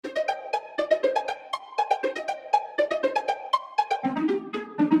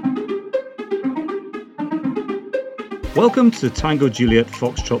Welcome to the Tango Juliet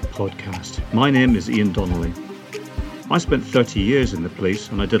Foxtrot podcast. My name is Ian Donnelly. I spent 30 years in the police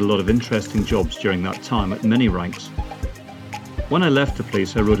and I did a lot of interesting jobs during that time at many ranks. When I left the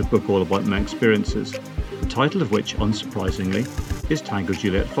police, I wrote a book all about my experiences, the title of which, unsurprisingly, is Tango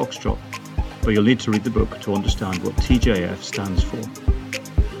Juliet Foxtrot, but you'll need to read the book to understand what TJF stands for.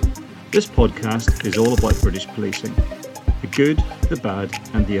 This podcast is all about British policing, the good, the bad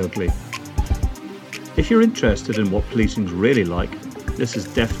and the ugly. If you're interested in what policing's really like, this is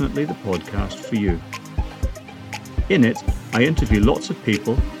definitely the podcast for you. In it, I interview lots of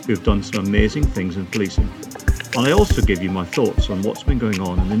people who've done some amazing things in policing, and I also give you my thoughts on what's been going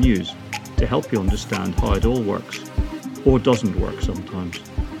on in the news to help you understand how it all works, or doesn't work sometimes.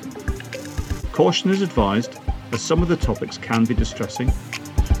 Caution is advised, as some of the topics can be distressing,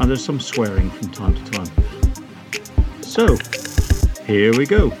 and there's some swearing from time to time. So, here we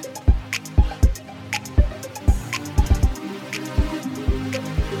go.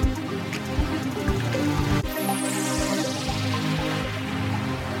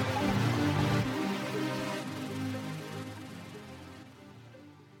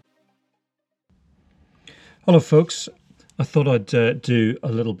 Hello folks, I thought I'd do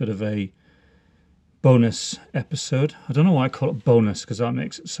a little bit of a bonus episode. I don't know why I call it bonus, because that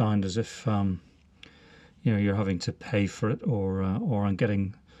makes it sound as if you're having to pay for it, or I'm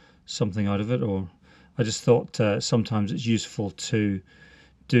getting something out of it. Or I just thought sometimes it's useful to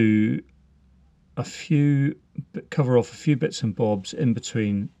do cover off a few bits and bobs in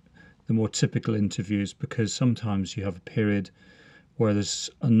between the more typical interviews, because sometimes you have a period where there's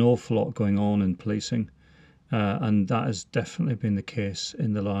an awful lot going on in policing. And that has definitely been the case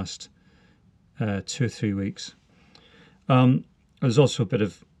in the last 2 or 3 weeks. There's also a bit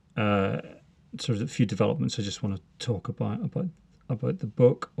of sort of a few developments I just want to talk about the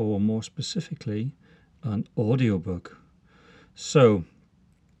book, or more specifically, an audiobook. So,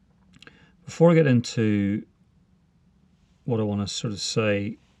 before I get into what I want to sort of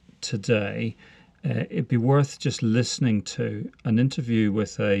say today, it'd be worth just listening to an interview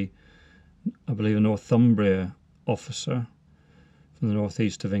with I believe a Northumbria officer from the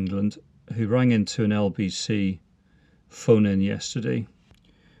northeast of England, who rang into an LBC phone-in yesterday,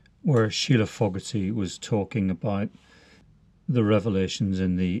 where Sheila Fogarty was talking about the revelations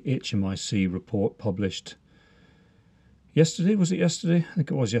in the HMIC report published yesterday. Was it yesterday? I think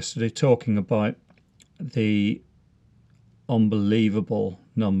it was yesterday, talking about the unbelievable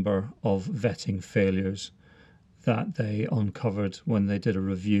number of vetting failures that they uncovered when they did a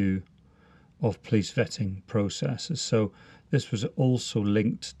review of police vetting processes. So this was also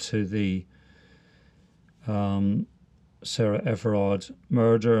linked to the Sarah Everard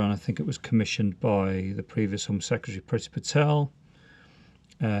murder, and I think it was commissioned by the previous Home Secretary Priti Patel,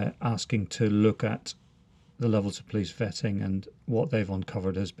 asking to look at the levels of police vetting, and what they've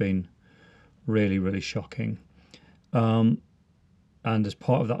uncovered has been really, really shocking. And as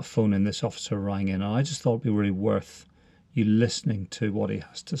part of that phone-in, this officer rang in, and I just thought it'd be really worth you listening to what he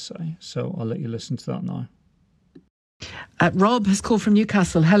has to say. So I'll let you listen to that now. Rob has called from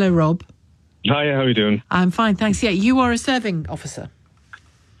Newcastle. Hello, Rob. Hi, how are you doing? I'm fine, thanks. Yeah, you are a serving officer.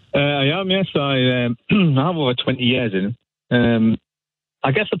 I am, yes. I have over 20 years in.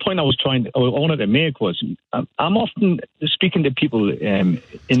 I guess the point I wanted to make was, I'm often speaking to people in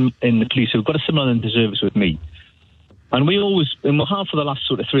the police who've got a similar length of service with me. And we have for the last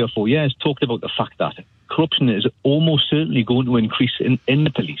sort of 3 or 4 years talked about the fact that corruption is almost certainly going to increase in the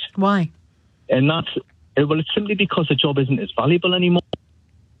police. Why? And it's simply because the job isn't as valuable anymore.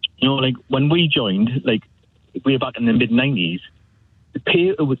 You know, like when we joined, like way back in the mid-90s, the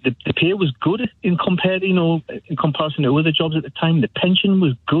pay was good in comparison to other jobs at the time. The pension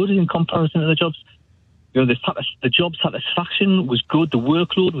was good in comparison to the jobs. You know, the job satisfaction was good. The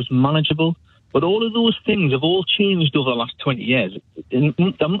workload was manageable. But all of those things have all changed over the last 20 years.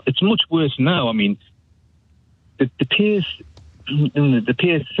 It's much worse now. I mean, the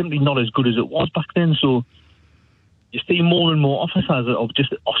pay is simply not as good as it was back then. So you see more and more officers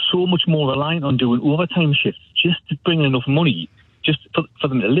are so much more reliant on doing overtime shifts just to bring in enough money just for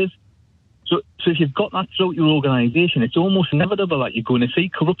them to live. So if you've got that throughout your organisation, it's almost inevitable that you're going to see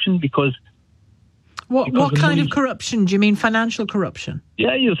corruption because... What kind of corruption? Do you mean financial corruption?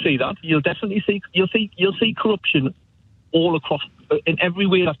 Yeah, you'll see that. You'll definitely see corruption all across, in every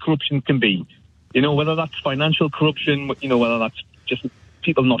way that corruption can be. You know, whether that's financial corruption, you know, whether that's just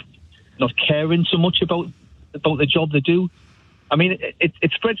people not caring so much about the job they do. I mean,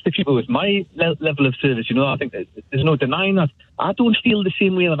 it spreads to people with my level of service. You know, I think there's no denying that. I don't feel the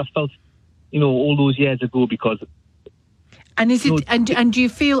same way that I felt, you know, all those years ago because And is it? And do you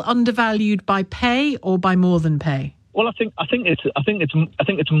feel undervalued by pay or by more than pay? Well, I think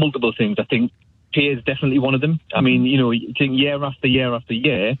it's multiple things. I think pay is definitely one of them. I mean, you think year after year after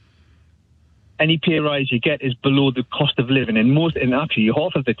year, any pay rise you get is below the cost of living, and actually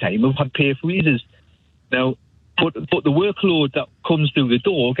half of the time we've had pay freezes. Now, but the workload that comes through the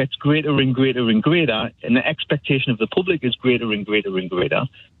door gets greater and greater and greater, and the expectation of the public is greater and greater and greater.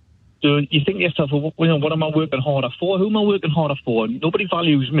 So you think to yourself, well, what am I working harder for? Who am I working harder for? Nobody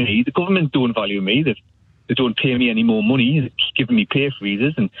values me. The government don't value me. They don't pay me any more money. They've given me pay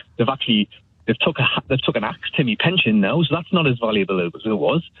freezes, and they've took an axe to me pension now, so that's not as valuable as it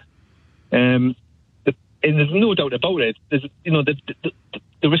was. And there's no doubt about it. There's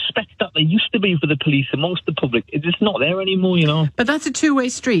the respect that there used to be for the police amongst the public, it's just not there anymore. But that's a two-way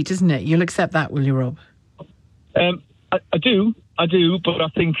street, isn't it? You'll accept that, will you, Rob? I do, but I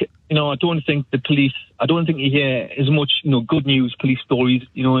think I don't think the police. I don't think you hear as much good news police stories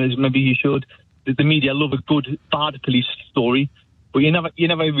as maybe you should. The media love a good bad police story, but you never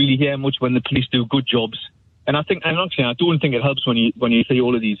really hear much when the police do good jobs. And I don't think it helps when you see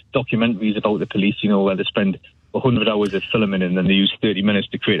all of these documentaries about the police, where they spend 100 hours of filming and then they use 30 minutes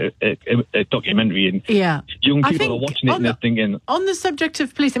to create a documentary, and young people are watching it and they're thinking. On the subject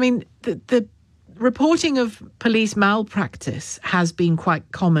of police, I mean, the reporting of police malpractice has been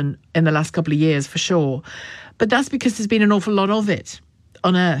quite common in the last couple of years, for sure. But that's because there's been an awful lot of it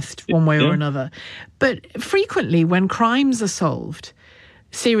unearthed one way or another. But frequently when crimes are solved,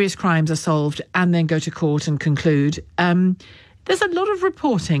 serious crimes are solved and then go to court and conclude, there's a lot of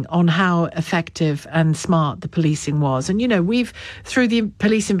reporting on how effective and smart the policing was. And, we've, through the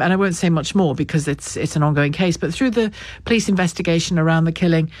police, and I won't say much more because it's an ongoing case, but through the police investigation around the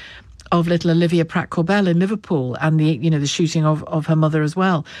killing of little Olivia Pratt-Corbell in Liverpool and the shooting of her mother as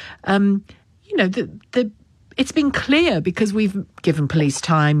well, it's been clear because we've given police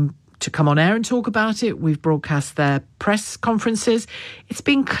time to come on air and talk about it. We've broadcast their press conferences. It's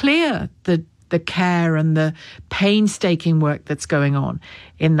been clear that the care and the painstaking work that's going on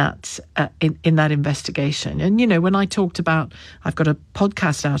in that in that investigation. And when I talked about, I've got a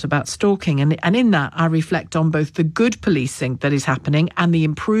podcast out about stalking, and in that I reflect on both the good policing that is happening and the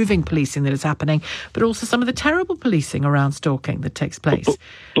improving policing that is happening, but also some of the terrible policing around stalking that takes place.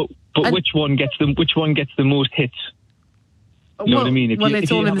 But which one gets the most hits? You know what I mean?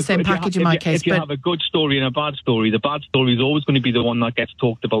 It's all in the same package in my case. If you have a good story and a bad story, the bad story is always going to be the one that gets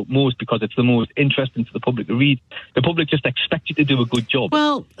talked about most because it's the most interesting for the public to read. The public just expect you to do a good job.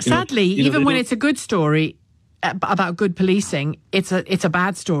 Well, sadly, even when it's a good story about good policing, it's a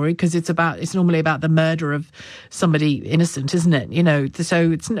bad story because it's normally about the murder of somebody innocent, isn't it? So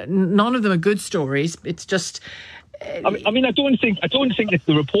it's none of them are good stories. It's just. I don't think it's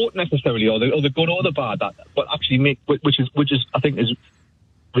the report necessarily, or the good or the bad, but actually which is I think is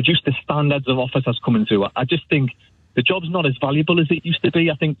reduce the standards of officers coming through. I just think the job's not as valuable as it used to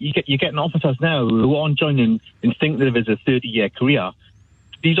be. I think you're getting officers now who aren't joining instinctive as a 30-year career.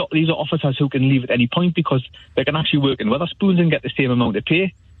 These are officers who can leave at any point because they can actually work in Wetherspoons and get the same amount of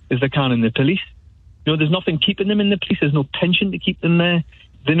pay as they can in the police. There's nothing keeping them in the police. There's no pension to keep them there.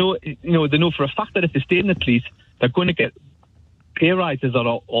 They know for a fact that if they stay in the police, they're going to get pay rises that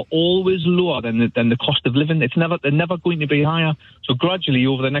are always lower than the cost of living. They're never going to be higher. So gradually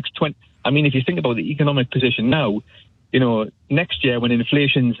over the next 20, if you think about the economic position now, next year when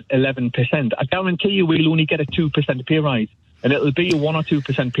inflation's 11%, I guarantee you we'll only get a 2% pay rise. And it'll be a 1 or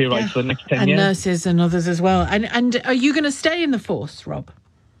 2% pay rise for the next 10 years. And nurses and others as well. And are you going to stay in the force, Rob?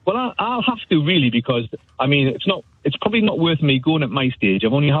 Well, I'll have to really because, it's probably not worth me going at my stage.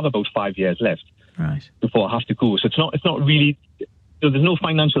 I've only have about 5 years left. Right. Before I have to go. So it's not really, there's no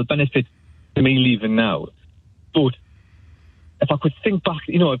financial benefit to me leaving now. But if I could think back,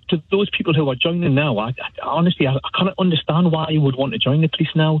 to those people who are joining now, I honestly can't understand why you would want to join the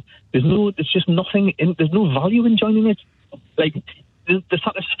police now. There's no value in joining it. Like, even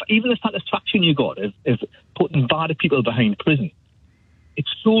the satisfaction you got of putting bad people behind prison, it's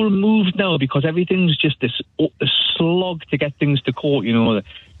so removed now because everything's just this slog to get things to court,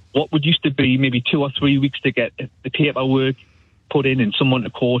 What would used to be maybe 2 or 3 weeks to get the paperwork put in and someone to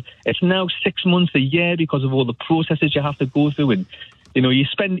court, it's now 6 months, a year because of all the processes you have to go through. And, you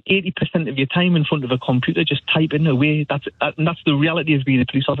spend 80% of your time in front of a computer just typing away. That's the reality of being a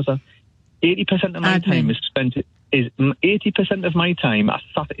police officer. 80% of my time is spent. 80% of my time I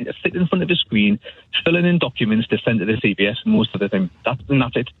sit in front of a screen, filling in documents to send to the CBS most of the time. That's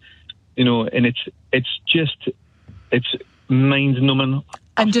it. And it's mind-numbing.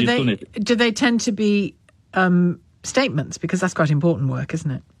 And do they tend to be statements? Because that's quite important work, isn't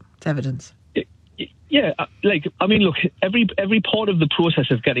it? It's evidence. Yeah, look, every part of the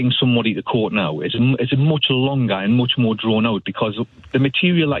process of getting somebody to court now is much longer and much more drawn out, because the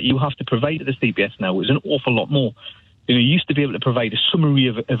material that you have to provide to the CPS now is an awful lot more. You used to be able to provide a summary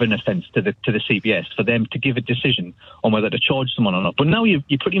of an offence to the CPS for them to give a decision on whether to charge someone or not. But now you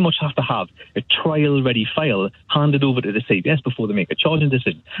pretty much have to have a trial-ready file handed over to the CPS before they make a charging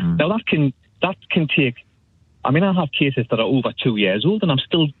decision. Now that can take. I mean, I have cases that are over 2 years old, and I'm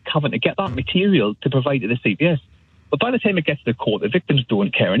still having to get that material to provide to the CPS. But by the time it gets to the court, the victims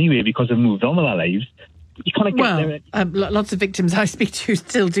don't care anyway, because they've moved on with their lives. You kind of get there. Lots of victims I speak to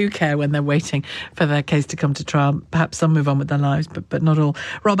still do care when they're waiting for their case to come to trial. Perhaps some move on with their lives, but not all.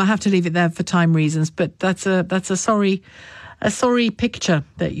 Rob, I have to leave it there for time reasons, but that's a sorry picture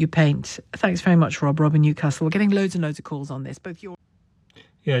that you paint. Thanks very much, Rob in Newcastle. We're getting loads and loads of calls on this.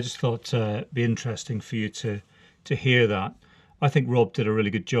 Yeah, I just thought it'd be interesting for you to hear that. I think Rob did a really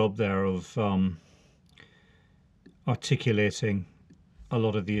good job there of articulating a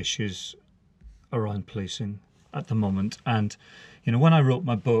lot of the issues around policing at the moment. And, when I wrote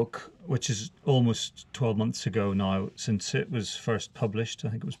my book, which is almost 12 months ago now since it was first published, I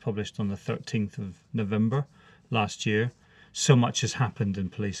think it was published on the 13th of November last year, so much has happened in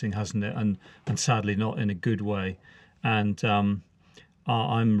policing, hasn't it? And sadly not in a good way. And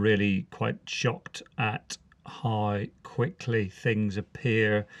I'm really quite shocked at how quickly things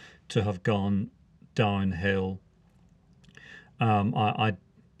appear to have gone downhill. I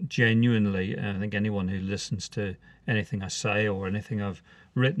genuinely, I think anyone who listens to anything I say or anything I've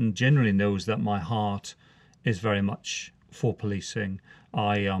written generally knows that my heart is very much for policing.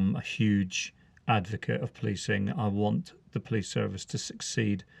 I am a huge advocate of policing. I want the police service to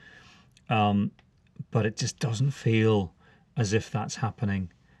succeed. But it just doesn't feel as if that's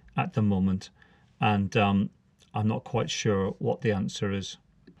happening at the moment. And I'm not quite sure what the answer is.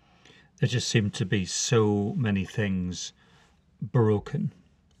 There just seem to be so many things broken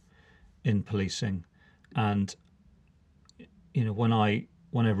in policing. And, when I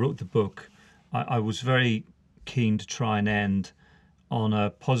wrote the book, I was very keen to try and end on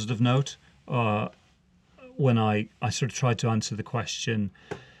a positive note. When I sort of tried to answer the question,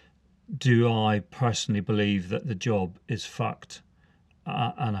 do I personally believe that the job is fucked?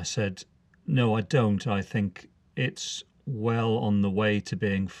 And I said, no, I don't. I think it's well on the way to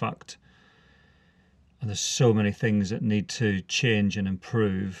being fucked. And there's so many things that need to change and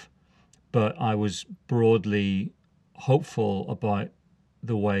improve. But I was broadly hopeful about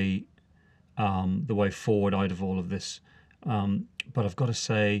the way forward out of all of this. But I've got to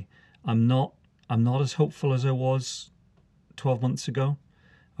say, I'm not as hopeful as I was 12 months ago.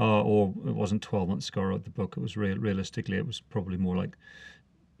 Or it wasn't 12 months ago I wrote the book. It was realistically, it was probably more like,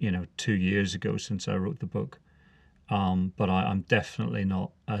 2 years ago since I wrote the book. But I'm definitely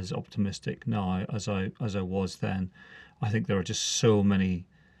not as optimistic now as I was then. I think there are just so many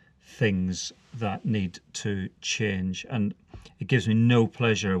things that need to change, and it gives me no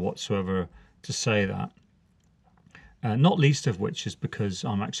pleasure whatsoever to say that. Not least of which is because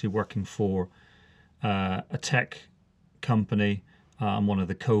I'm actually working for a tech company. I'm one of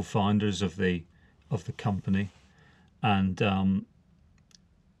the co-founders of the company, and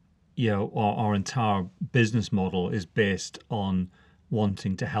our entire business model is based on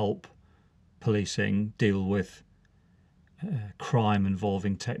wanting to help policing deal with crime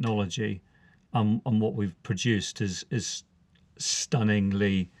involving technology, and what we've produced is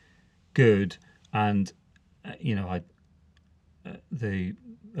stunningly good. And the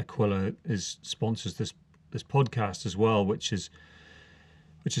Aquila sponsors this podcast as well, which is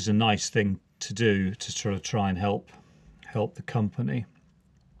a nice thing to do to sort of try and help the company.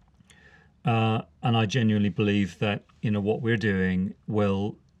 And I genuinely believe that what we're doing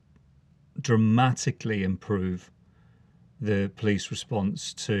will dramatically improve the police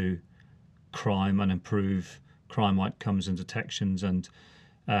response to crime and improve crime outcomes and detections, and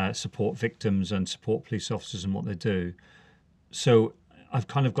support victims and support police officers in what they do. So I've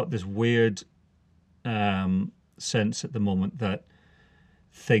kind of got this weird sense at the moment that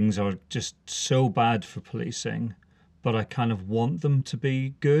things are just so bad for policing, but I kind of want them to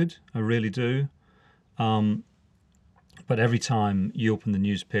be good. I really do. But every time you open the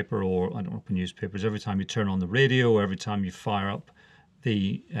newspaper, or I don't open newspapers, every time you turn on the radio, or every time you fire up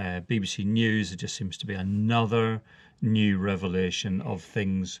the BBC News, it just seems to be another new revelation of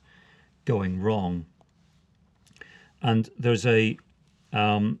things going wrong. And there's I've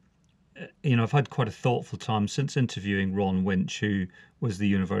had quite a thoughtful time since interviewing Ron Winch, who was the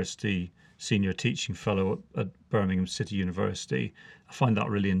university senior teaching fellow at Birmingham City University. I find that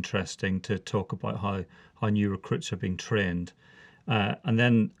really interesting to talk about how new recruits are being trained. And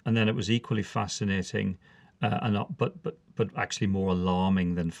then it was equally fascinating, but actually more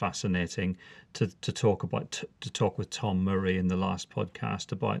alarming than fascinating to talk with Tom Murray in the last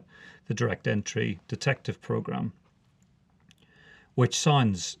podcast about the direct entry detective program, which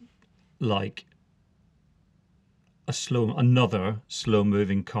sounds like another slow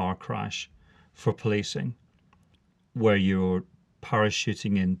moving car crash for policing, where you're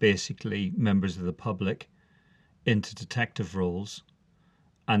parachuting in basically members of the public into detective roles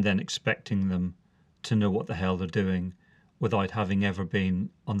and then expecting them to know what the hell they're doing without having ever been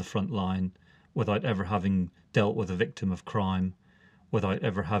on the front line, without ever having dealt with a victim of crime, without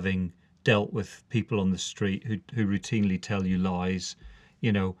ever having dealt with people on the street who routinely tell you lies.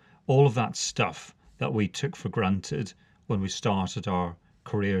 All of that stuff that we took for granted when we started our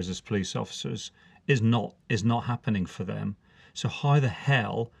careers as police officers is not happening for them. So how the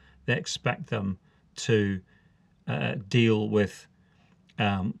hell they expect them to deal with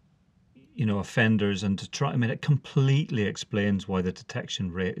offenders and to try. I mean, it completely explains why the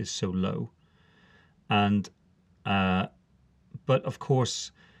detection rate is so low. And but of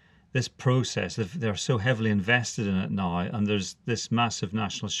course, this process, they're so heavily invested in it now, and there's this massive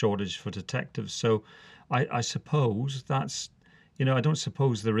national shortage for detectives. So I suppose that's, I don't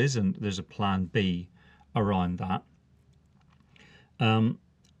suppose there's a plan B around that. And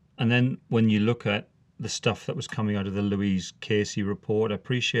then when you look at the stuff that was coming out of the Louise Casey report, I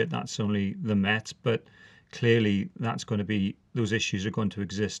appreciate that's only the Met, but clearly those issues are going to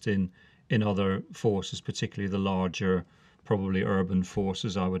exist in other forces, particularly the larger, probably urban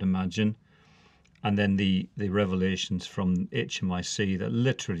forces, I would imagine. And then the revelations from HMIC that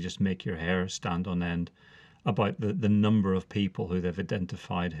literally just make your hair stand on end about the number of people who they've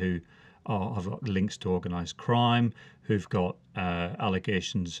identified who have got links to organised crime, who've got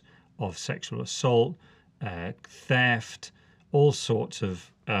allegations of sexual assault, theft, all sorts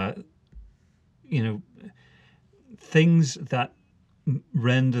of things that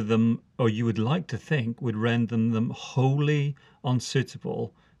render them, or you would like to think would render them wholly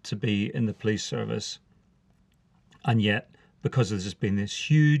unsuitable to be in the police service. And yet, because there's been this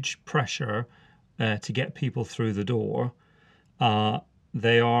huge pressure to get people through the door,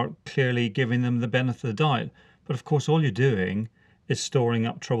 they are clearly giving them the benefit of the doubt. But of course, all you're doing is storing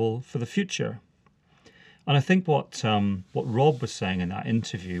up trouble for the future. And I think what Rob was saying in that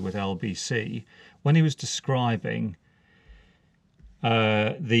interview with LBC, when he was describing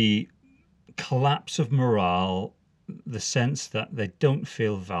the collapse of morale, the sense that they don't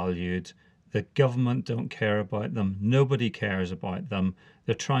feel valued, the government don't care about them, nobody cares about them,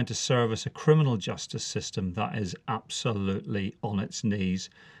 they're trying to service a criminal justice system that is absolutely on its knees.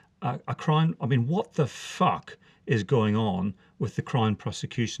 A crime, I mean, what the fuck is going on with the Crown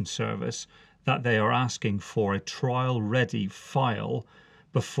Prosecution Service that they are asking for a trial-ready file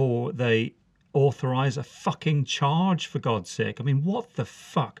before they authorise a fucking charge, for God's sake? I mean, what the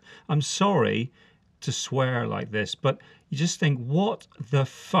fuck? I'm sorry to swear like this, but you just think, what the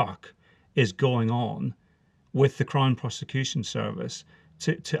fuck is going on with the Crown Prosecution Service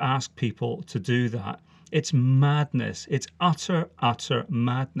to ask people to do that? It's madness. It's utter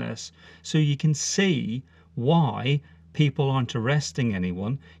madness. So you can see why people aren't arresting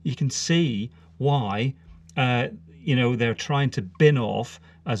anyone. You can see why they're trying to bin off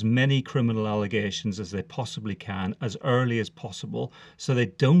as many criminal allegations as they possibly can as early as possible, so they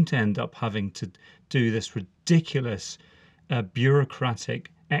don't end up having to do this ridiculous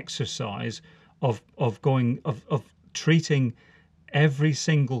bureaucratic exercise of treating every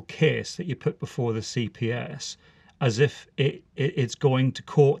single case that you put before the CPS as if it's going to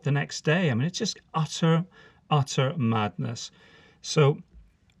court the next day. I mean, it's just utter madness. So,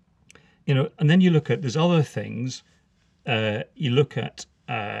 and then you look at, there's other things. You look at,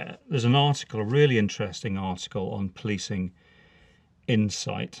 there's an article, a really interesting article on Policing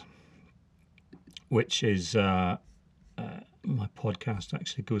Insight, which is my podcast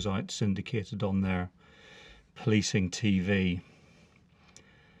actually goes out syndicated on their Policing TV.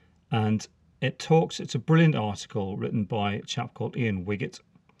 And it's a brilliant article written by a chap called Ian Wiggett,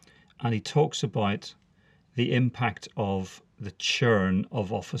 and he talks about the impact of the churn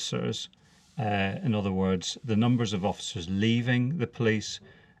of officers. In other words, the numbers of officers leaving the police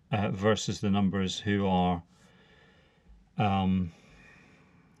versus the numbers who are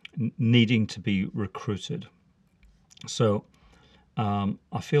needing to be recruited. So I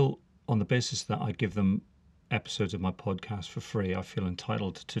feel, on the basis that I give them episodes of my podcast for free, I feel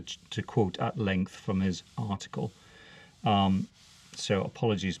entitled to quote at length from his article. So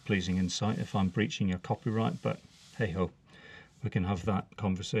apologies, Policing Insight, if I'm breaching your copyright, but hey ho, we can have that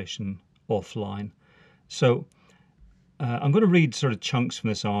conversation offline. So I'm going to read sort of chunks from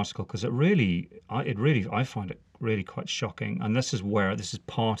this article because I find it really quite shocking. And this is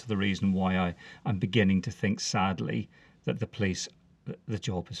part of the reason why I'm beginning to think sadly that the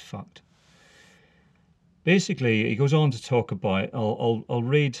job is fucked. Basically, he goes on to talk about, I'll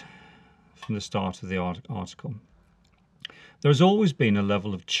read from the start of the article. There's always been a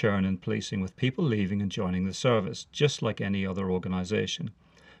level of churn in policing, with people leaving and joining the service, just like any other organisation.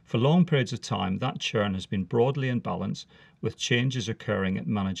 For long periods of time, that churn has been broadly in balance, with changes occurring at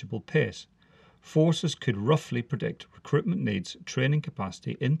manageable pace. Forces could roughly predict recruitment needs, training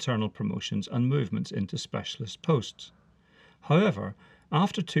capacity, internal promotions and movements into specialist posts. However,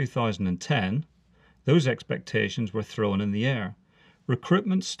 after 2010, those expectations were thrown in the air.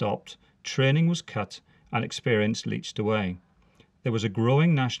 Recruitment stopped, training was cut, and experience leached away. There was a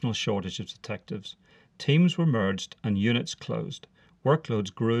growing national shortage of detectives. Teams were merged and units closed.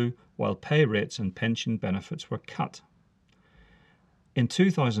 Workloads grew while pay rates and pension benefits were cut. In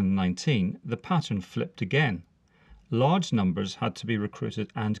 2019, the pattern flipped again. Large numbers had to be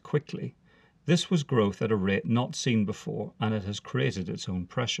recruited and quickly. This was growth at a rate not seen before, and it has created its own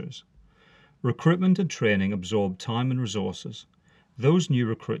pressures. Recruitment and training absorb time and resources. Those new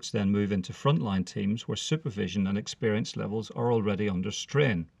recruits then move into frontline teams where supervision and experience levels are already under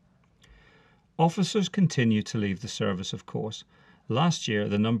strain. Officers continue to leave the service, of course. Last year,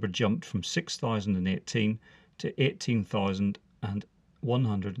 the number jumped from 6,018 to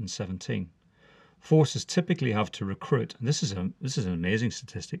 18,117. Forces typically have to recruit, and this is an amazing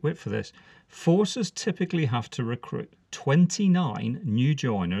statistic, wait for this, forces typically have to recruit 29 new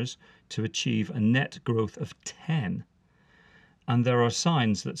joiners to achieve a net growth of 10. And there are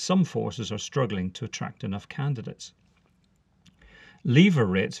signs that some forces are struggling to attract enough candidates. Leaver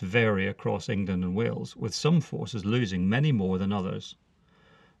rates vary across England and Wales, with some forces losing many more than others.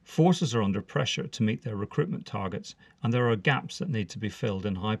 Forces are under pressure to meet their recruitment targets, and there are gaps that need to be filled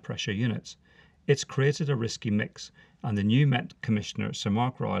in high-pressure units. It's created a risky mix, and the new Met Commissioner, Sir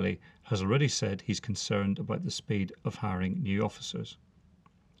Mark Riley, has already said he's concerned about the speed of hiring new officers.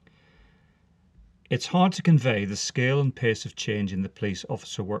 It's hard to convey the scale and pace of change in the police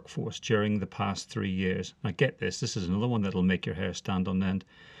officer workforce during the past 3 years. Now get this is another one that'll make your hair stand on end.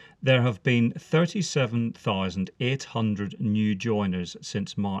 There have been 37,800 new joiners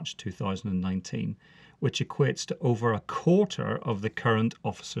since March 2019, which equates to over a quarter of the current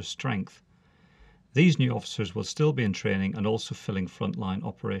officer strength. These new officers will still be in training and also filling frontline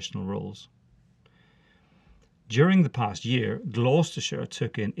operational roles. During the past year, Gloucestershire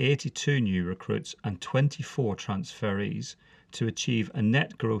took in 82 new recruits and 24 transferees to achieve a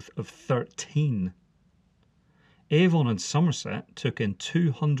net growth of 13. Avon and Somerset took in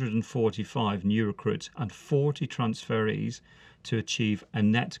 245 new recruits and 40 transferees to achieve a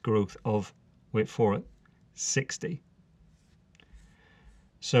net growth of, wait for it, 60.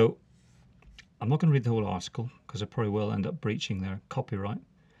 So, I'm not going to read the whole article because I probably will end up breaching their copyright.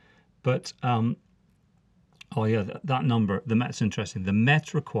 But, that number, the Met's interesting. The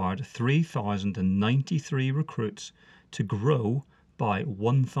Met required 3,093 recruits to grow by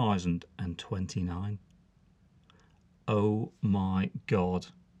 1,029. Oh my God.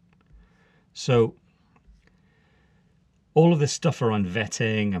 So, all of this stuff around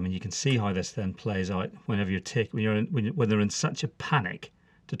vetting, I mean, you can see how this then plays out when they're in such a panic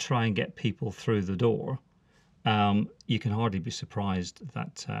to try and get people through the door. You can hardly be surprised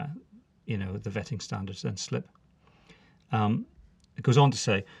that the vetting standards then slip. It goes on to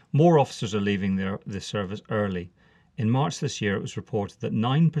say more officers are leaving the service early. In March this year, it was reported that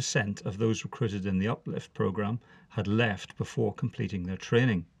 9% of those recruited in the Uplift programme had left before completing their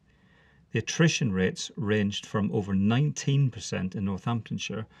training. The attrition rates ranged from over 19% in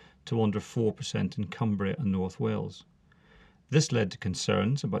Northamptonshire to under 4% in Cumbria and North Wales. This led to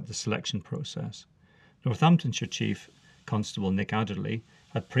concerns about the selection process. Northamptonshire Chief Constable Nick Adderley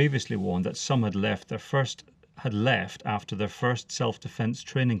had previously warned that some had left after their first self-defence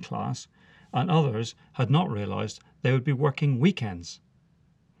training class, and others had not realised they would be working weekends.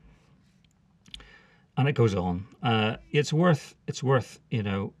 And it goes on. It's worth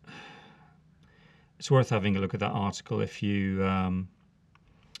having a look at that article if you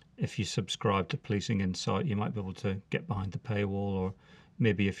subscribe to Policing Insight. You might be able to get behind the paywall, or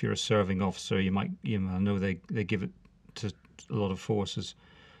maybe if you're a serving officer, I know they give it to a lot of forces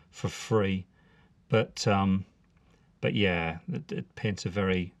for free, but yeah, it paints a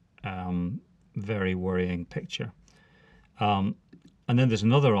very very worrying picture. And then there's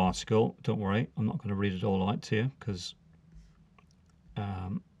another article. Don't worry, I'm not going to read it all out to you because I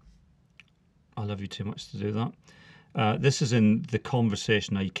love you too much to do that. This is in The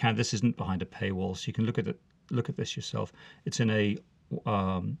Conversation. Now this isn't behind a paywall, so you can look at it look at this yourself. It's in a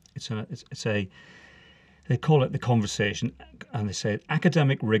they call it The Conversation, and they say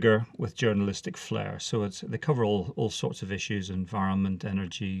academic rigor with journalistic flair. So they cover all sorts of issues: environment,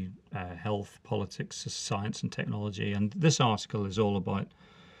 energy, health, politics, science, and technology. And this article is all about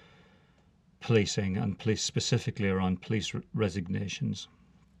policing, and police, specifically around police resignations.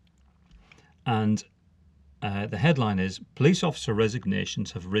 And the headline is, police officer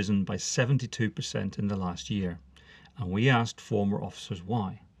resignations have risen by 72% in the last year. And we asked former officers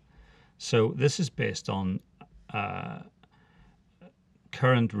why. So this is based on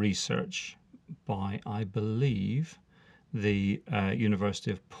current research by, I believe, the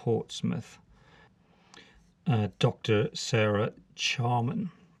University of Portsmouth, Dr. Sarah Charman.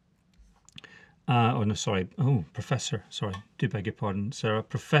 Professor, do beg your pardon,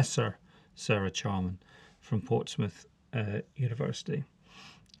 Professor Sarah Charman from Portsmouth University.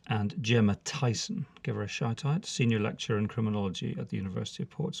 And Gemma Tyson, give her a shout out, senior lecturer in criminology at the University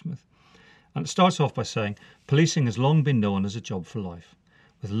of Portsmouth. And it starts off by saying, policing has long been known as a job for life.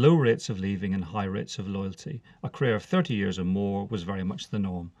 With low rates of leaving and high rates of loyalty, a career of 30 years or more was very much the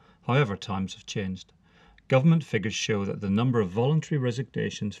norm. However, times have changed. Government figures show that the number of voluntary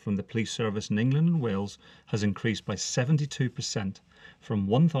resignations from the police service in England and Wales has increased by 72%, from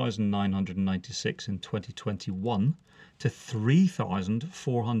 1,996 in 2021 to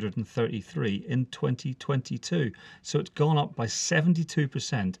 3,433 in 2022. So it's gone up by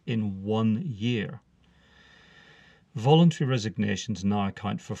 72% in 1 year. Voluntary resignations now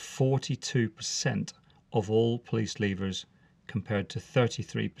account for 42% of all police leavers, compared to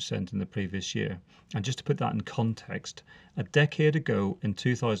 33% in the previous year. And just to put that in context, a decade ago in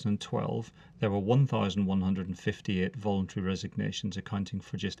 2012, there were 1,158 voluntary resignations, accounting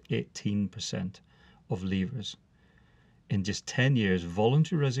for just 18% of leavers. In just 10 years,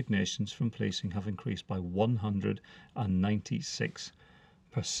 voluntary resignations from policing have increased by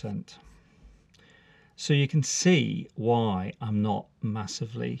 196%. So you can see why I'm not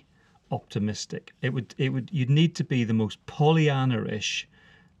massively optimistic. You'd need to be the most Pollyanna-ish.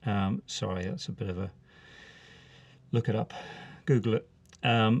 Sorry, that's a bit of a look it up, Google it.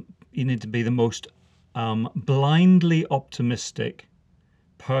 You need to be the most blindly optimistic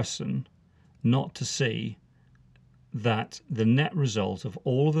person not to see that the net result of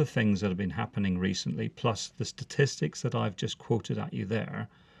all of the things that have been happening recently, plus the statistics that I've just quoted at you there,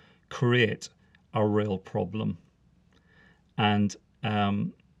 create a real problem. And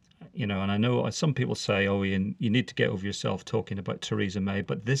and I know some people say, oh, Ian, you need to get over yourself talking about Theresa May,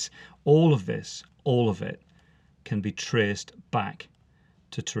 but all of it can be traced back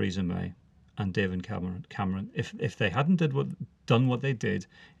to Theresa May and David Cameron. If they hadn't done what they did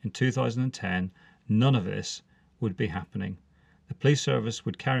in 2010, none of this would be happening. The police service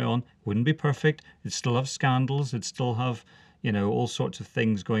would carry on, wouldn't be perfect, it'd still have scandals, it'd still have, all sorts of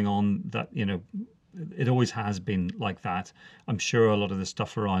things going on that, it always has been like that. I'm sure a lot of the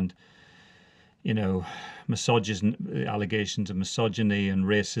stuff around, misogyny, allegations of misogyny and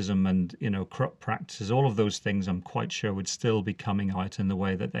racism and, corrupt practices, all of those things I'm quite sure would still be coming out in the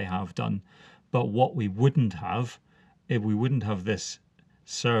way that they have done. But what we wouldn't have, if we wouldn't have this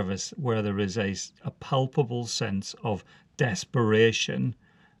service where there is a palpable sense of desperation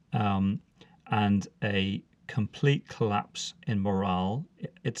and a complete collapse in morale,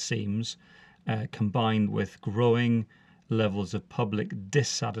 it seems, combined with growing levels of public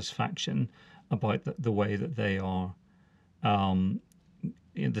dissatisfaction about the way that they are,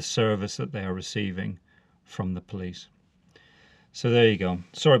 the service that they are receiving from the police. So there you go.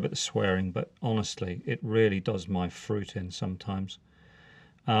 Sorry about the swearing, but honestly, it really does my fruit in sometimes.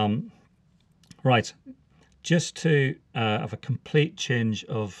 Right, just to have a complete change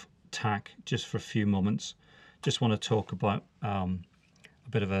of tack, just for a few moments, just want to talk about a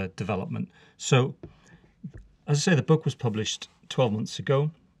bit of a development. So, as I say, the book was published 12 months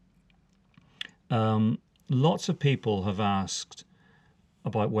ago. Lots of people have asked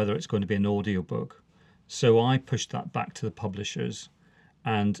about whether it's going to be an audiobook. So I pushed that back to the publishers,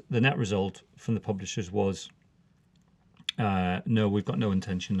 and the net result from the publishers was, no, we've got no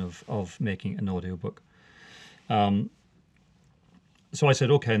intention of making an audiobook. So I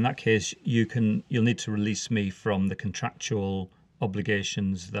said, okay, in that case, you'll need to release me from the contractual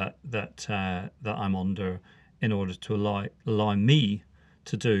obligations that I'm under in order to allow me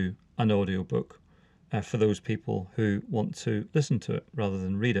to do an audiobook for those people who want to listen to it rather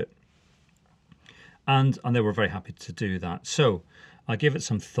than read it. And they were very happy to do that. So I gave it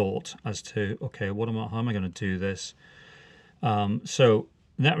some thought as to, okay, how am I going to do this? So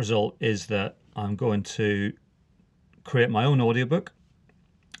the net result is that I'm going to create my own audiobook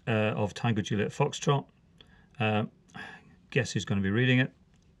of Tango Juliet Foxtrot. Guess who's going to be reading it?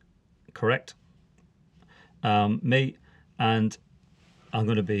 Correct. Me. And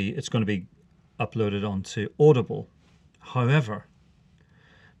it's going to be uploaded onto Audible. However,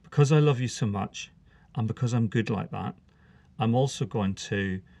 because I love you so much and because I'm good like that, I'm also going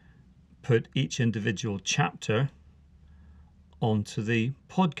to put each individual chapter onto the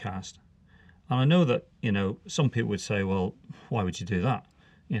podcast. And I know that, some people would say, well, why would you do that?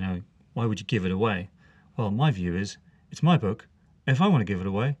 Why would you give it away? Well, my view is it's my book. If I want to give it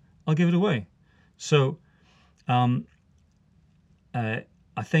away, I'll give it away. So I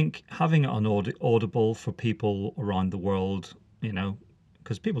think having it on Audible for people around the world,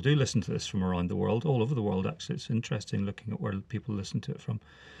 because people do listen to this from around the world, all over the world, actually. It's interesting looking at where people listen to it from.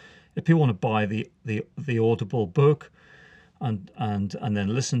 If people want to buy the Audible book and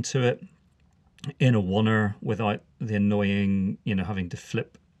then listen to it in a oneer without the annoying, having to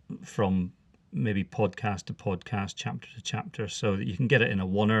flip from maybe podcast to podcast, chapter to chapter, so that you can get it in a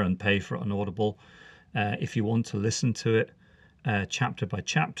oneer and pay for it on Audible. If you want to listen to it chapter by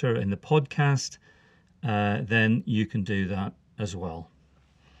chapter in the podcast, then you can do that as well.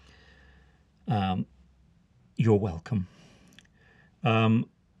 You're welcome.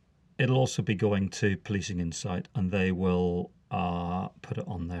 It'll also be going to Policing Insight, and they will put it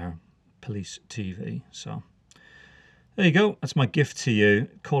on their Police TV. So there you go. That's my gift to you.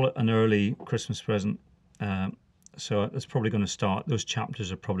 Call it an early Christmas present. So it's probably going to start. Those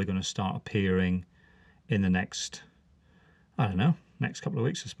chapters are probably going to start appearing in the next couple of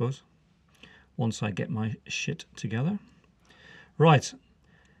weeks, I suppose, once I get my shit together. Right.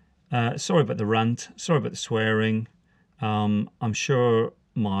 Sorry about the rant. Sorry about the swearing. I'm sure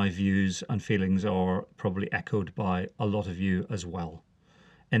my views and feelings are probably echoed by a lot of you as well.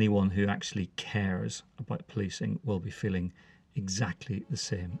 Anyone who actually cares about policing will be feeling exactly the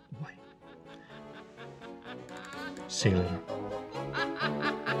same way. See you later.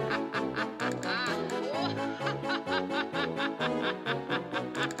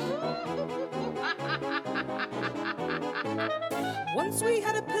 Once we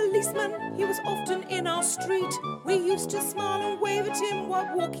had a policeman, he was often in our street. We used to smile and wave at him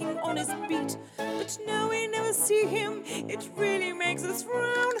while walking on his beat. But now we never see him, it really makes us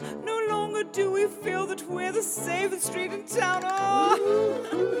frown. No longer do we feel that we're the safest street in town.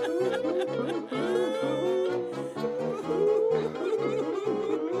 Oh.